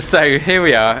So here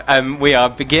we are. We are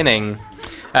beginning.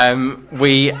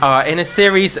 We are in a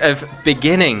series of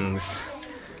beginnings,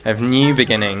 of new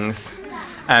beginnings.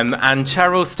 And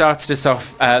Cheryl started us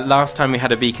off last time we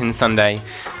had a Beacon Sunday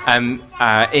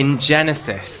in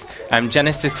Genesis.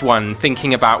 Genesis 1,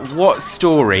 thinking about what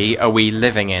story are we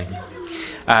living in.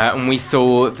 And we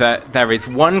saw that there is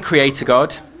one creator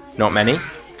God, not many,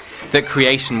 that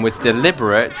creation was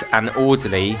deliberate and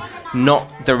orderly,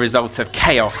 not the result of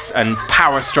chaos and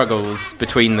power struggles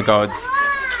between the gods,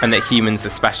 and that humans are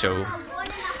special.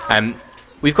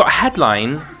 We've got a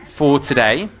headline for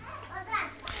today.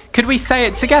 Could we say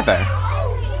it together?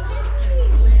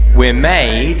 We're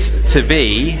made to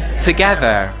be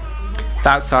together.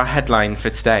 That's our headline for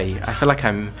today. I feel like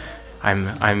I'm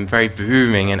very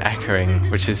booming and echoing,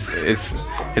 which is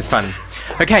fun.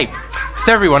 Okay,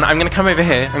 so everyone, I'm going to come over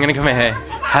here.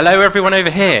 Hello, everyone over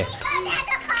here.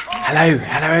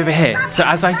 Hello over here. So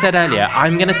as I said earlier,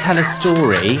 I'm going to tell a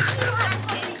story.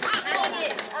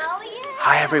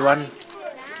 Hi everyone.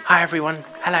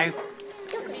 Hello.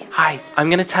 Hi. I'm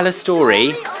going to tell a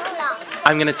story.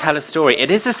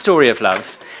 It is a story of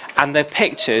love, and the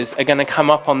pictures are going to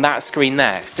come up on that screen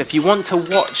there. So if you want to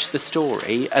watch the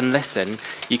story and listen,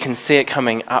 you can see it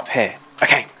coming up here.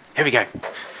 Okay, here we go.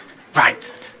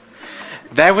 Right.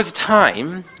 There was a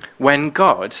time when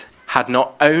God had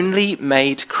not only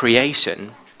made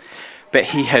creation, but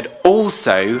he had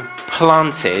also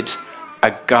planted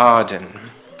a garden.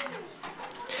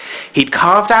 He'd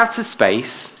carved out a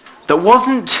space that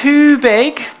wasn't too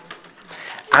big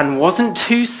and wasn't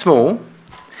too small,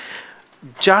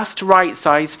 just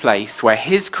right-sized place where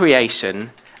his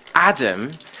creation,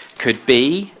 Adam, could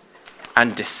be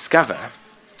and discover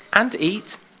and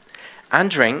eat and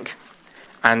drink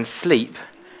and sleep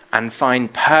and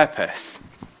find purpose.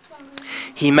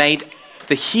 He made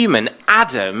the human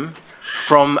Adam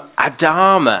from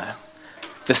Adama,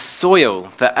 the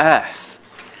soil, the earth.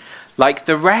 Like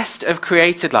the rest of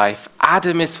created life,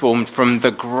 Adam is formed from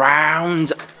the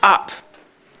ground up,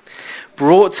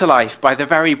 brought to life by the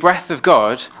very breath of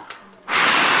God,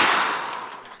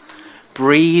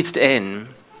 breathed in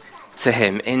to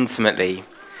him intimately.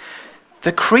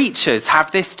 The creatures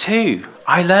have this too.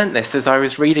 I learnt this as I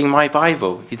was reading my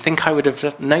Bible. You'd think I would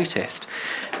have noticed.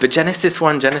 But Genesis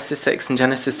 1, Genesis 6, and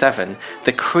Genesis 7,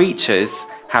 the creatures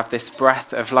have this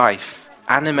breath of life,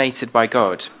 animated by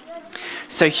God.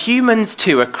 So humans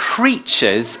too are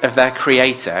creatures of their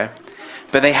creator,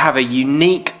 but they have a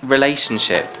unique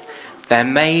relationship. They're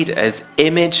made as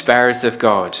image bearers of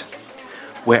God.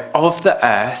 We're of the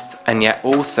earth and yet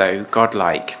also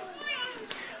godlike.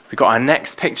 We've got our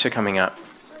next picture coming up.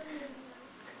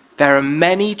 There are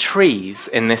many trees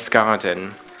in this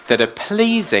garden that are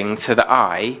pleasing to the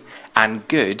eye and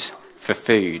good for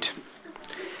food.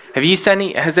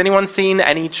 Has anyone seen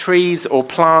any trees or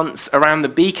plants around the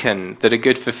Beacon that are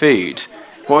good for food?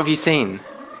 What have you seen?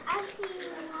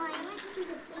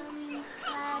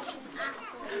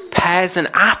 Pears and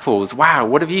apples. Wow,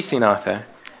 what have you seen, Arthur?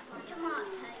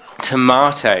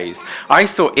 Tomatoes. I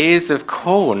saw ears of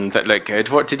corn that look good.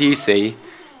 What did you see?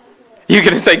 You're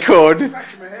going to say corn?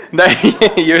 No,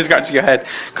 you were scratching your head.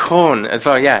 Corn as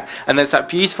well, yeah. And there's that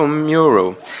beautiful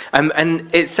mural.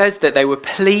 And it says that they were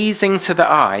pleasing to the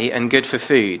eye and good for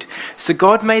food. So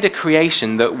God made a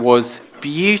creation that was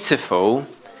beautiful,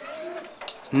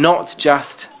 not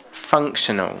just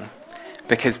functional,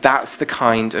 because that's the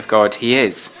kind of God he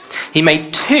is. He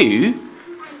made two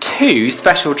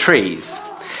special trees.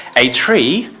 A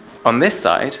tree on this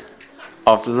side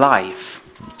of life,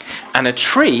 and a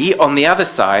tree on the other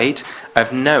side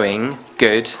of knowing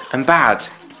good and bad.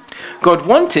 God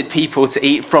wanted people to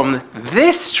eat from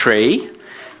this tree,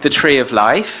 the tree of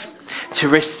life, to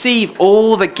receive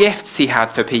all the gifts he had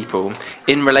for people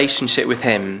in relationship with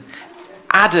him.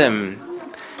 Adam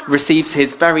receives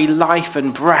his very life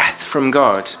and breath from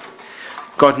God.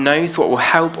 God knows what will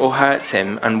help or hurt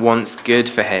him and wants good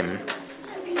for him.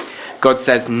 God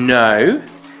says no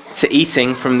to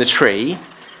eating from the tree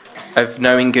of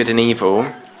knowing good and evil,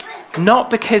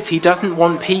 not because he doesn't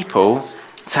want people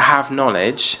to have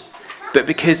knowledge, but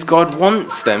because God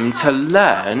wants them to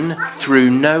learn through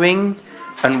knowing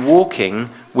and walking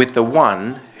with the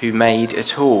one who made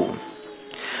it all.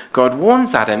 God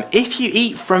warns Adam, if you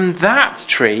eat from that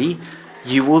tree,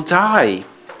 you will die.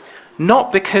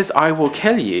 Not because I will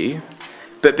kill you,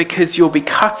 but because you'll be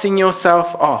cutting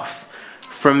yourself off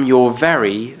from your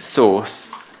very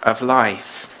source of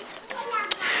life.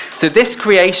 So this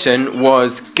creation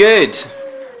was good.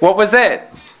 What was it?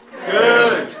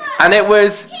 Good. And it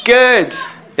was good.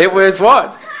 It was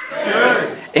what?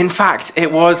 Good. In fact,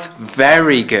 it was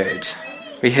very good.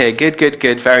 We hear good, good,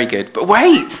 good, very good. But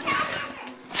wait!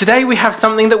 Today we have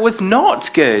something that was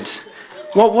not good.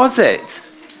 What was it?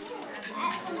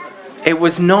 It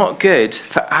was not good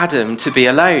for Adam to be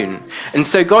alone. And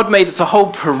so God made us a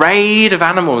whole parade of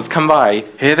animals come by.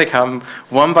 Here they come,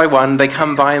 one by one. They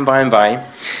come by and by and by.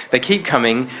 They keep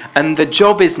coming. And the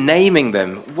job is naming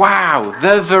them. Wow,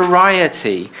 the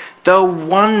variety, the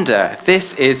wonder.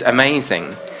 This is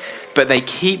amazing. But they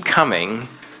keep coming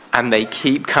and they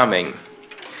keep coming.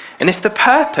 And if the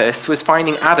purpose was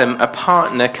finding Adam a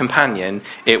partner companion,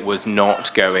 it was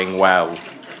not going well.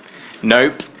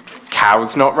 Nope.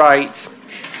 Cow's not right.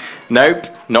 Nope,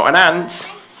 not an ant.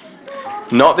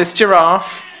 Not this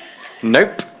giraffe.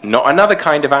 Nope, not another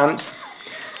kind of ant.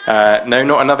 No,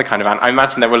 not another kind of ant. I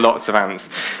imagine there were lots of ants.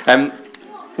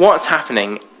 What's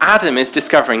happening? Adam is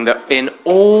discovering that in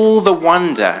all the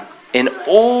wonder, in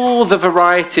all the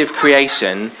variety of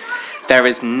creation, there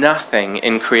is nothing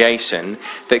in creation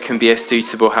that can be a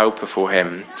suitable helper for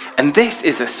him. And this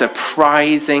is a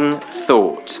surprising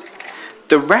thought.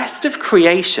 The rest of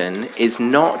creation is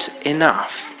not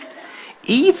enough.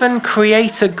 Even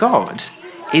Creator God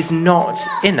is not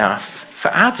enough for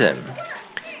Adam.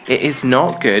 It is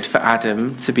not good for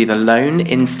Adam to be the lone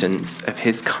instance of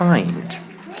his kind.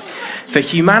 For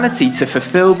humanity to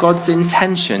fulfill God's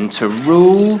intention to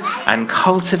rule and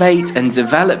cultivate and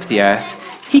develop the earth,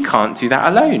 he can't do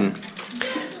that alone.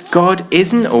 God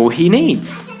isn't all he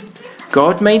needs.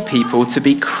 God made people to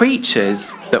be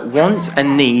creatures that want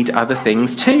and need other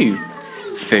things too.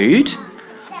 Food,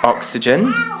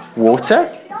 oxygen, water,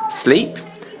 sleep,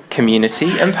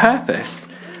 community, and purpose.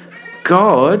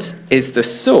 God is the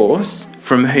source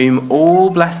from whom all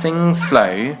blessings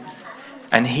flow,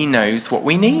 and he knows what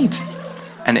we need.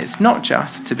 And it's not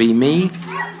just to be me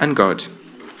and God.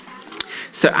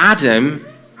 So Adam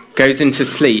goes into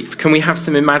sleep. Can we have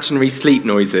some imaginary sleep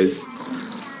noises?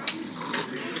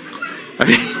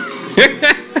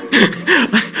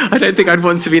 I don't think I'd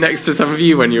want to be next to some of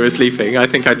you when you were sleeping. I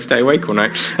think I'd stay awake all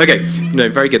night. Okay, no,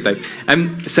 very good though.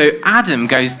 So Adam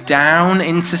goes down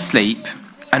into sleep,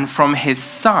 and from his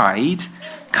side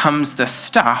comes the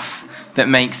stuff that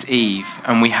makes Eve,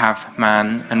 and we have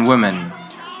man and woman.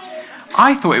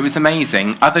 I thought it was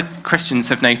amazing. Other Christians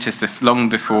have noticed this long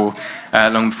before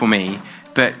me.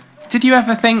 But did you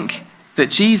ever think that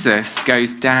Jesus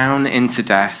goes down into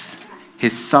death?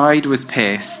 His side was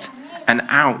pierced, and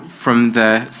out from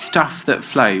the stuff that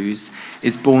flows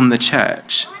is born the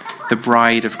church, the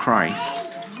bride of Christ.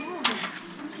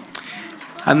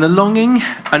 And the longing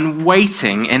and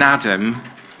waiting in Adam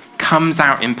comes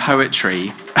out in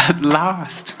poetry. At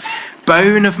last,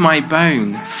 bone of my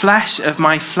bone, flesh of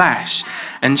my flesh,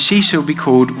 and she shall be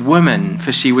called woman,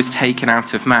 for she was taken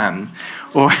out of man.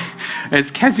 Or,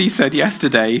 as Kezzy said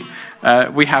yesterday,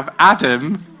 we have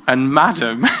Adam and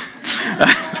Madam.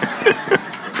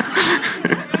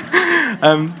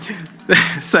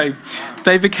 So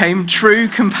they became true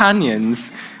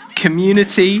companions,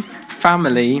 community,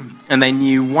 family, and they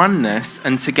knew oneness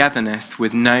and togetherness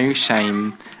with no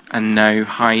shame and no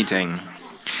hiding.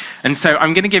 And so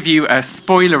I'm going to give you a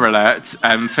spoiler alert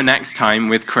for next time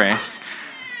with Chris.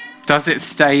 Does it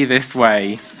stay this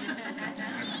way?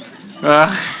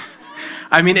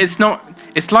 I mean, it's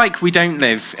like we don't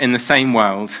live in the same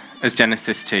world as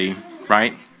Genesis 2,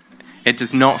 right? It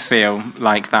does not feel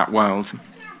like that world.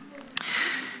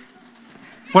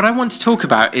 What I want to talk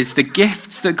about is the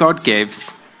gifts that God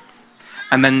gives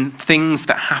and then things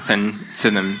that happen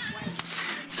to them.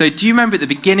 So do you remember at the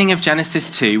beginning of Genesis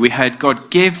 2, we heard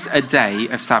God gives a day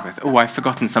of Sabbath. Oh, I've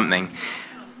forgotten something.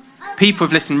 People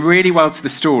have listened really well to the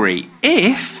story.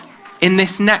 If in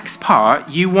this next part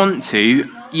you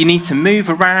need to move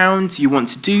around, you want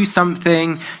to do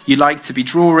something, you like to be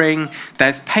drawing,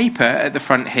 there's paper at the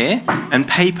front here and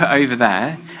paper over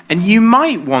there, and you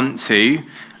might want to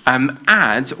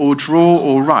add or draw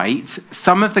or write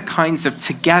some of the kinds of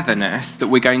togetherness that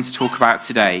we're going to talk about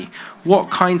today. What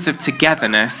kinds of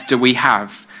togetherness do we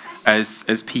have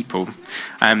as people?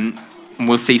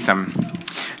 We'll see some.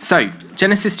 So,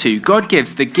 Genesis 2, God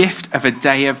gives the gift of a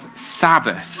day of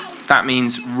Sabbath. That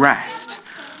means rest.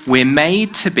 We're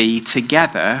made to be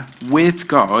together with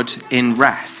God in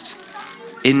rest,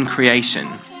 in creation.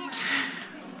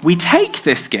 We take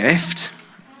this gift,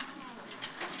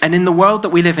 and in the world that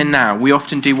we live in now, we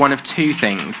often do one of two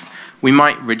things. We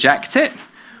might reject it,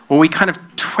 or we kind of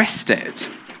twist it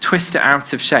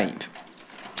out of shape.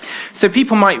 So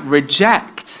people might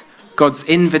reject God's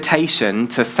invitation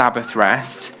to Sabbath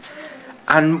rest,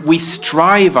 and we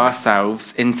strive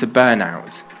ourselves into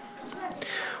burnout.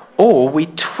 Or we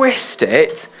twist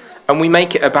it and we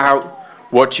make it about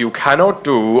what you cannot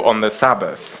do on the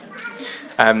Sabbath.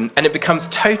 and it becomes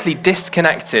totally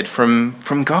disconnected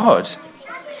from God.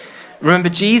 Remember,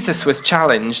 Jesus was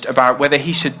challenged about whether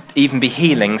he should even be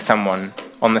healing someone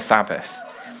on the Sabbath.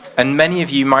 And many of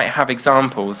you might have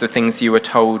examples of things you were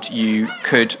told you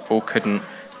could or couldn't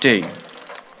do.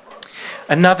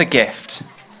 Another gift.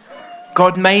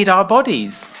 God made our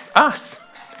bodies, us.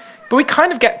 But we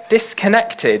kind of get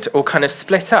disconnected or kind of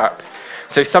split up.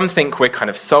 So some think we're kind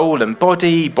of soul and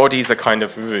body. Bodies are kind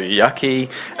of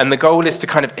yucky. And the goal is to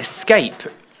kind of escape,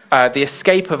 the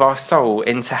escape of our soul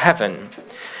into heaven.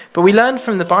 But we learn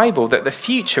from the Bible that the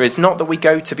future is not that we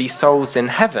go to be souls in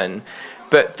heaven,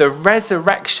 but the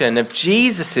resurrection of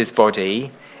Jesus'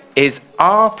 body is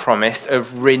our promise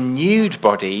of renewed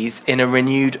bodies in a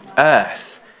renewed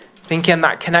earth. Thinking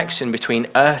that connection between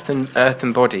earth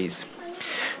and bodies.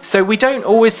 So we don't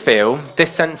always feel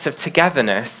this sense of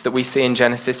togetherness that we see in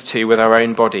Genesis 2 with our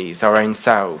own bodies, our own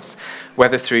selves.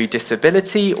 Whether through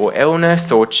disability or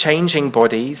illness or changing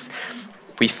bodies,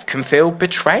 we can feel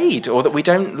betrayed or that we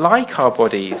don't like our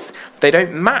bodies. They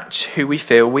don't match who we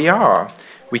feel we are.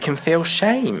 We can feel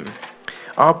shame.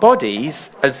 Our bodies,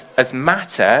 as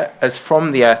matter, as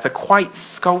from the earth, are quite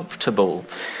sculptable.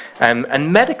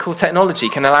 And medical technology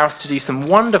can allow us to do some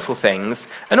wonderful things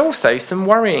and also some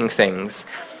worrying things.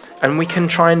 And we can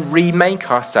try and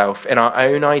remake ourselves in our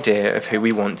own idea of who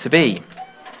we want to be.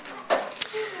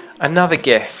 Another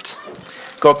gift.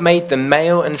 God made them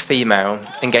male and female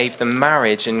and gave them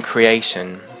marriage and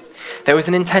creation. There was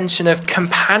an intention of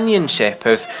companionship,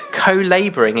 of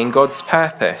co-labouring in God's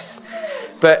purpose.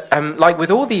 But like with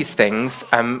all these things,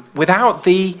 without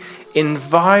the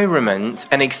environment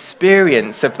and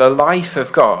experience of the life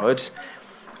of God,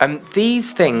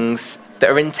 these things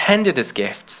that are intended as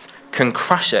gifts can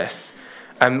crush us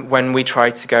when we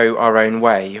try to go our own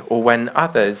way or when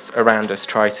others around us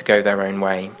try to go their own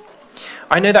way.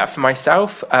 I know that for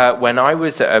myself. When I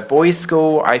was at a boys'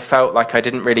 school, I felt like I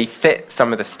didn't really fit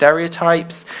some of the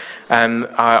stereotypes.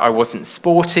 I wasn't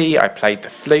sporty. I played the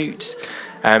flute.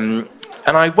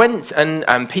 And I went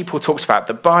and people talked about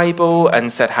the Bible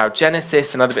and said how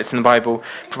Genesis and other bits in the Bible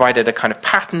provided a kind of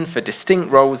pattern for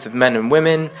distinct roles of men and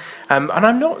women. And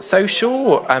I'm not so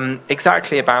sure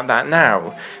exactly about that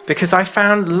now, because I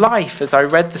found life as I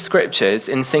read the scriptures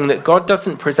in seeing that God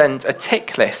doesn't present a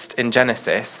tick list in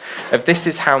Genesis of this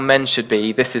is how men should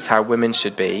be, this is how women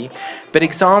should be, but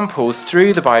examples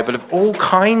through the Bible of all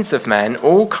kinds of men,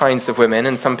 all kinds of women,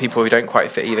 and some people who don't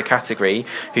quite fit either category,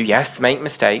 who, yes, make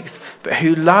mistakes, but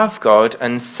who love God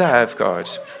and serve God.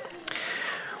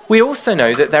 We also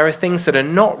know that there are things that are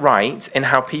not right in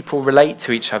how people relate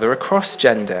to each other across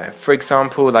gender. For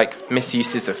example, like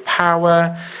misuses of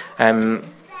power. So,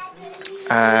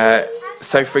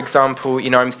 for example,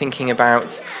 I'm thinking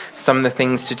about some of the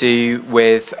things to do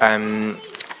with, you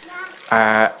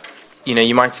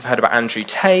might have heard about Andrew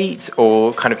Tate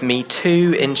or kind of Me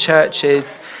Too in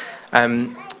churches.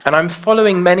 And I'm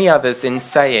following many others in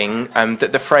saying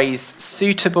that the phrase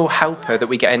suitable helper that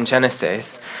we get in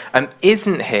Genesis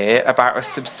isn't here about a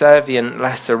subservient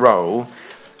lesser role,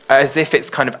 as if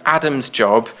it's kind of Adam's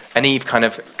job and Eve kind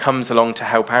of comes along to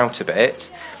help out a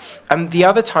bit. The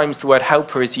other times the word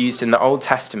helper is used in the Old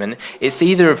Testament, it's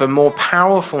either of a more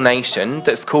powerful nation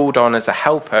that's called on as a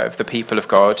helper of the people of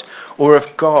God, or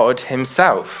of God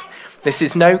himself. This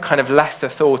is no kind of lesser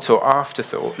thought or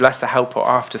afterthought, lesser help or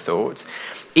afterthought.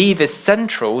 Eve is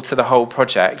central to the whole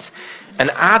project, and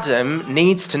Adam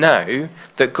needs to know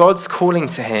that God's calling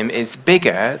to him is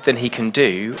bigger than he can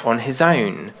do on his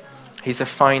own. He's a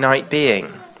finite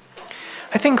being.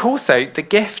 I think also the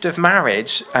gift of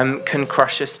marriage can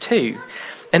crush us too.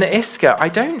 And at ISCA, I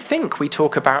don't think we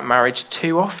talk about marriage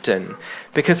too often,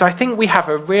 because I think we have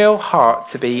a real heart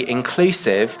to be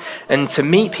inclusive and to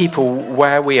meet people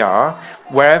where we are,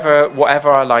 whatever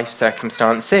our life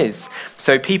circumstance is.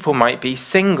 So people might be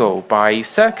single by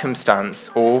circumstance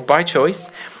or by choice,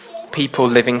 people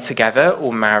living together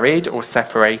or married or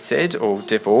separated or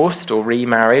divorced or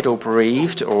remarried or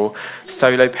bereaved or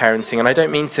solo parenting. And I don't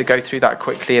mean to go through that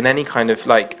quickly in any kind of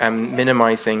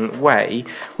minimizing way.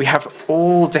 We have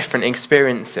all different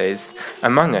experiences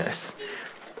among us.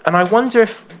 And I wonder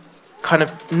if kind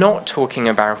of not talking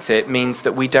about it means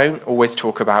that we don't always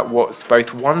talk about what's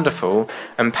both wonderful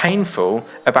and painful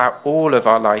about all of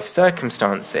our life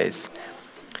circumstances.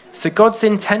 So God's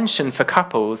intention for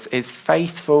couples is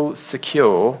faithful,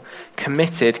 secure,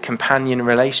 committed companion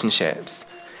relationships.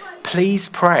 Please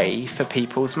pray for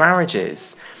people's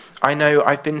marriages. I know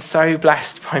I've been so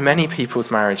blessed by many people's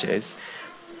marriages.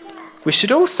 We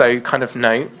should also kind of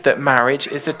note that marriage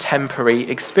is a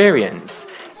temporary experience,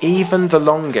 even the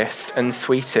longest and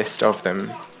sweetest of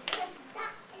them.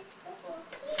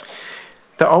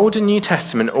 The Old and New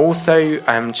Testament also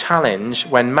challenge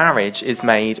when marriage is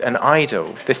made an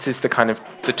idol. This is the kind of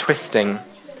the twisting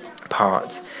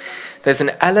part. There's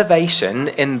an elevation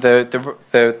in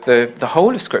the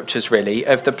whole of Scriptures, really,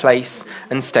 of the place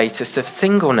and status of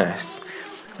singleness.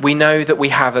 We know that we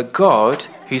have a God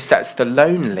who sets the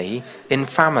lonely in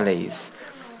families.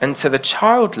 And to the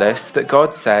childless, that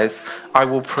God says, I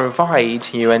will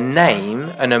provide you a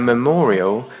name and a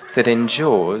memorial that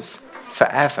endures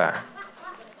forever.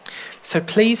 So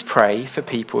please pray for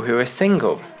people who are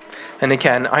single. And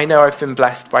again, I know I've been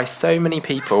blessed by so many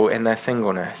people in their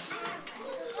singleness.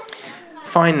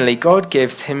 Finally, God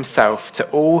gives himself to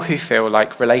all who feel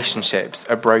like relationships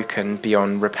are broken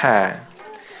beyond repair.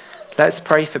 Let's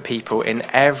pray for people in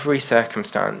every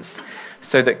circumstance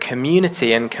so that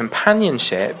community and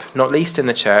companionship, not least in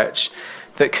the church,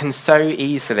 that can so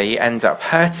easily end up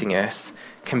hurting us,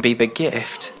 can be the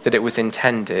gift that it was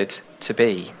intended to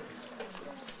be.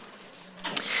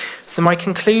 So my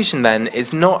conclusion then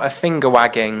is not a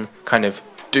finger-wagging kind of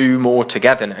do more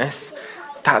togetherness.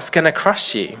 That's going to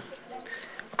crush you.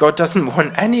 God doesn't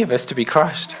want any of us to be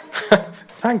crushed.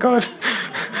 Thank God.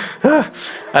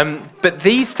 But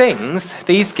these things,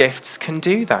 these gifts can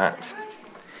do that.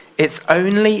 It's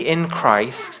only in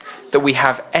Christ that we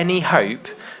have any hope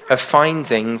of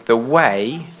finding the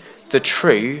way, the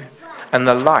true, and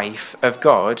the life of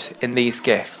God in these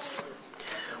gifts.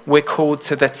 We're called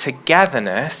to the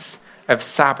togetherness of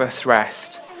Sabbath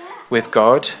rest with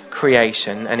God,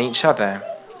 creation, and each other.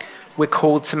 We're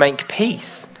called to make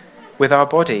peace with our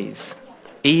bodies,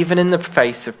 even in the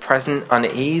face of present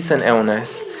unease and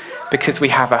illness, because we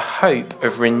have a hope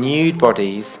of renewed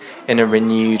bodies in a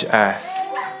renewed earth.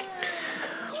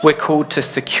 We're called to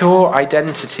secure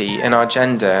identity in our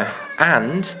gender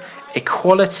and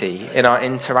equality in our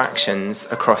interactions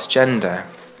across gender.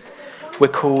 We're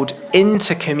called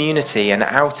into community and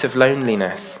out of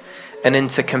loneliness, and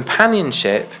into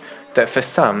companionship that for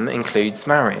some includes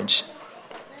marriage.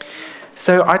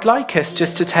 So I'd like us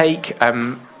just to take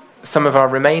some of our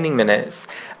remaining minutes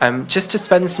just to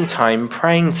spend some time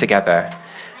praying together.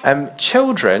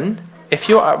 Children, if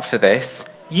you're up for this,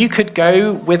 you could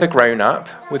go with a grown-up,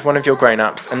 with one of your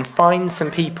grown-ups, and find some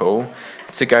people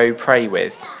to go pray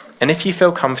with. And if you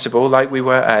feel comfortable, like we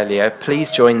were earlier,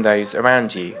 please join those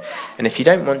around you. And if you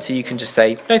don't want to, you can just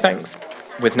say, no thanks,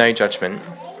 with no judgment.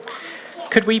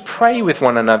 Could we pray with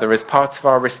one another as part of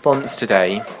our response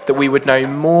today, that we would know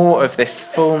more of this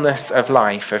fullness of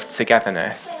life, of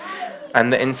togetherness,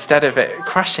 and that instead of it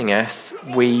crushing us,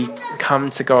 we come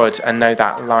to God and know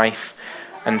that life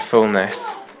and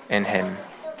fullness in him.